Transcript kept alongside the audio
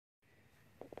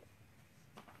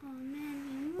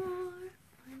many more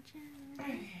on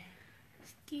channel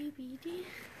Scooby-Doo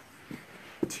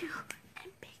 2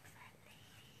 and Big Fat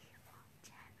Lady on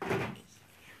channel 8.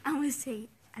 I'm gonna say it.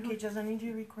 Okay, Jess, I need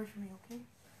you to record for me, okay?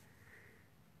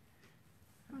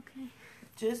 Okay.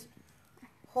 Just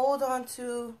hold on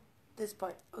to this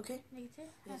part, okay? Like this?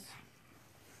 Yes.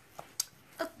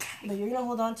 Okay. But you're gonna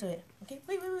hold on to it, okay?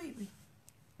 Wait.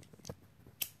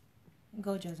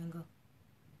 Go, Jasmine, go.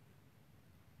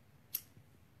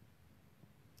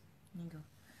 You go.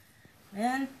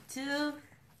 1, 2,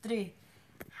 3.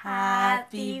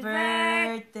 Happy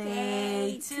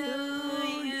birthday to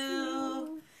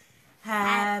you.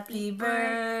 Happy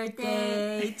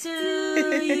birthday to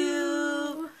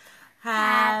you.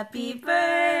 Happy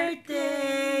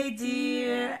birthday,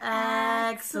 dear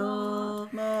Axel.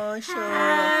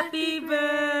 Happy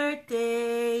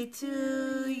birthday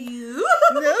to you.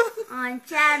 No. On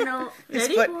channel. His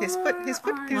Ready? foot.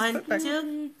 1,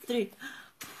 2, 3.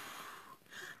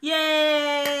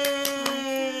 Yay!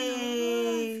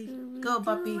 Go,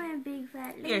 puppy. And Big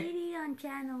Fat Lady on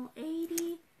channel 80.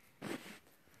 I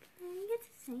get to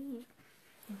sing it.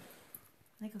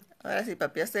 Ahora sí,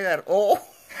 papi, ya se agarró. Oh.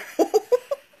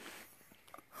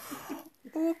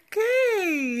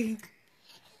 Okay.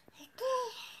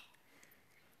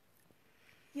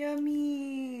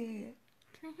 Yummy.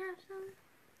 Can I have some?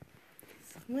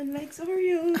 Someone likes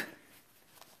Oreo.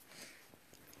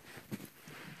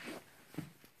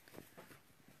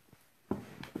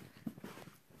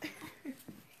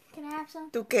 Can I have some?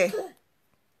 ¿Tú qué?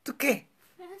 ¿Tú qué?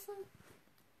 Can I have some?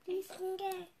 Please.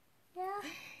 Yeah.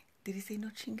 Did he say no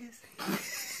chingues?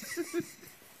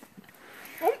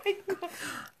 Oh my god.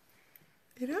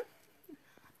 Mira.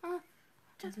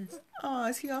 Oh,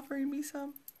 is he offering me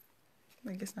some?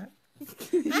 I guess not.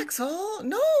 Axel,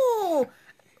 no.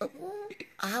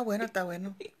 Ah, bueno, está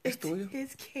bueno. Es tuyo.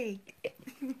 It's cake.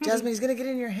 Jasmine, he's gonna get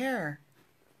in your hair.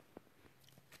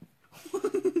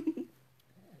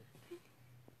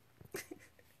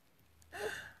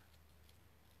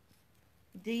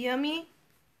 The yummy?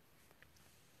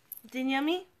 The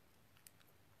yummy?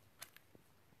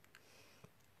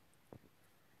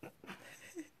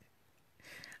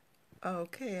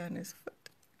 Okay, on his foot.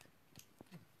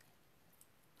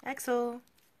 Axel.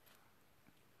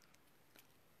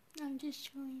 I'm just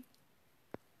showing.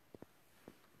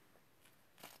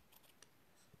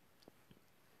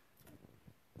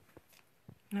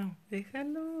 No,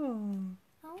 déjalo.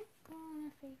 Oh, go on my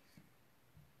face.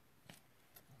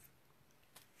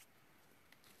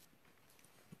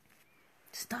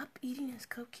 Stop eating his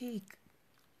cupcake.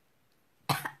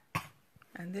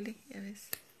 Ándale, ya ves.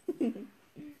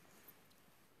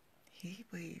 He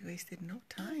wasted no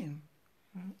time.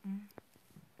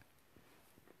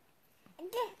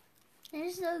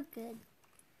 They're so good.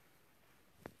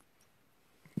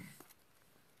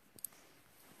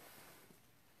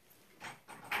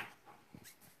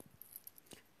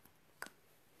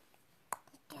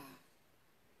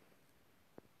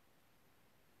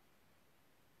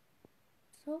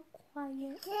 So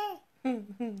quiet.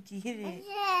 Get it.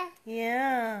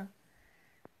 Yeah.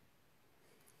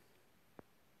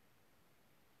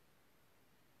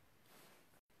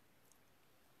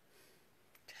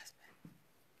 Jasmine,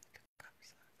 puppy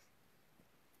socks.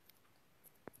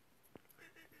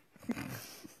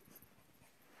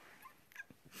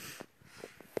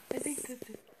 I think that's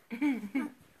it.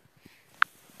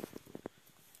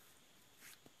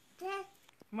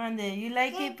 Monday, you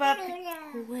like it, puppy?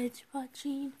 Always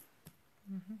watching.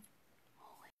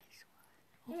 Always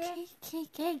watching.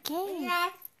 Okay.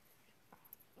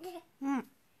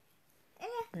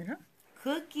 Mira.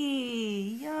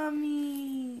 Cookie.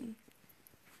 Yummy.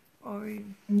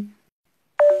 Oreo.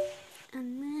 And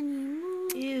many more.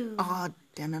 Ew. Oh,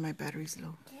 damn it, my battery's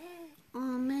low.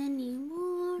 Many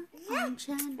more. On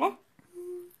channel. Oh.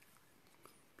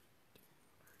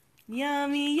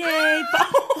 Yummy, yay.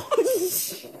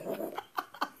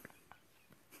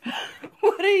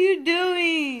 What are you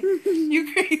doing?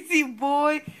 You crazy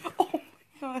boy. Oh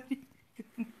my god.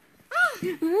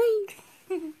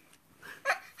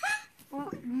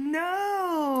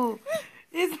 No.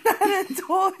 It's not a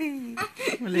toy.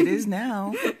 Well, it is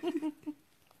now.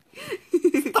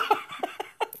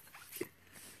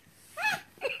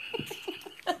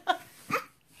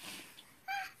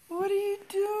 What are you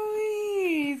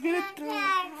doing? He's gonna throw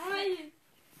it.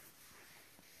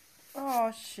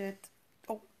 Oh shit.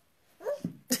 Oh.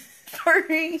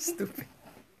 Sorry. Stupid.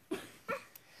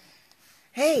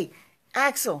 Hey,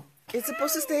 Axel, it's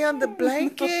supposed to stay on the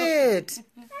blanket.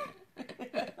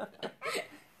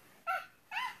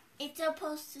 It's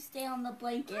supposed to stay on the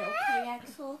blanket, okay,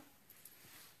 Axel?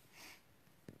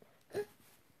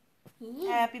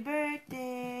 Happy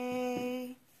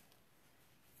birthday.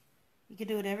 You can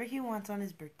do whatever he wants on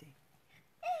his birthday.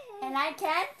 And I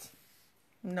can't?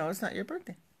 No, it's not your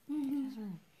birthday.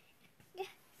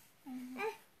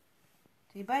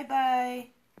 Say bye-bye.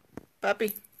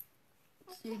 Puppy.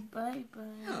 Say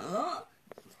bye-bye.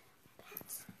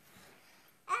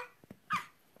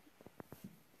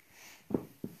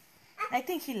 I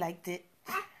think he liked it.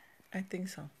 I think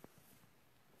so.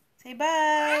 Say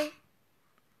bye.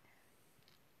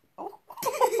 Oh.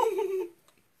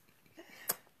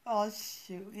 Oh,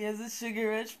 shoot. He has a sugar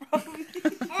rush probably.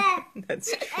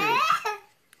 That's true.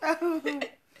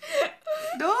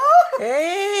 No.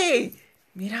 Hey!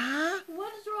 Mira!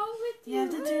 What is wrong with You have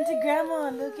to turn to Grandma.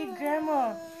 Look at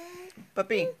Grandma.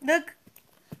 Puppy. Look.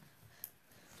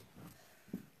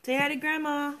 Say hi to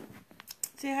Grandma.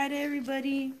 Say hi to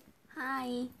everybody.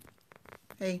 Hi.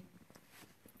 Hey.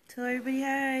 Tell everybody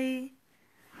hi.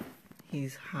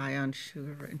 He's high on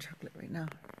sugar and chocolate right now.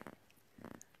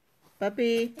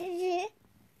 Puppy.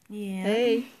 Yeah.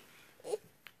 Hey.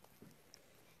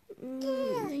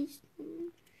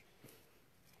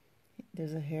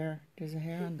 There's a hair. There's a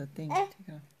hair on the thing. Take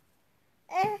it off.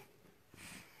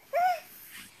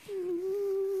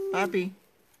 Puppy.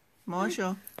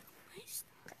 Marshall.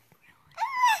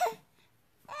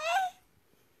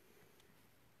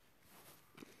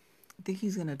 I think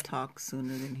he's gonna talk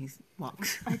sooner than he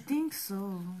walks. I think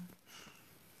so.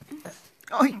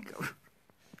 Oh,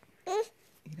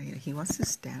 he wants to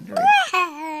stand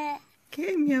right.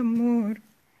 Okay, mi amor.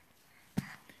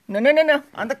 No.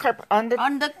 On the carpet. On the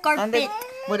carpet.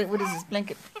 What is this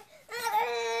blanket?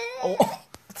 Oh,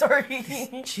 sorry.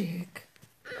 Chick.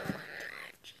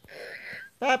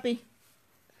 Papi.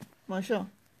 Marshall.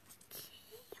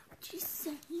 What you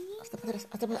say? Hasta para atrás.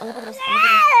 Hazla para atrás.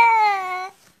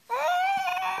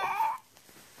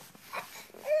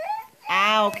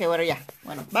 Ah, ok, bueno, ya.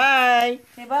 Bueno, bye.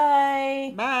 Say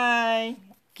bye. Bye.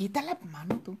 Quita la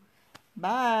mano tú.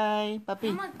 Bye, papi.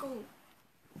 I'm gonna go.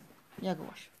 Ya, go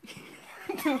wash.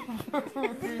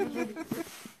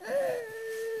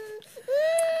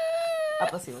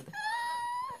 Apacíbate.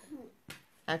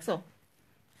 Axel.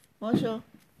 Marshall.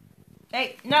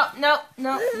 Hey, no.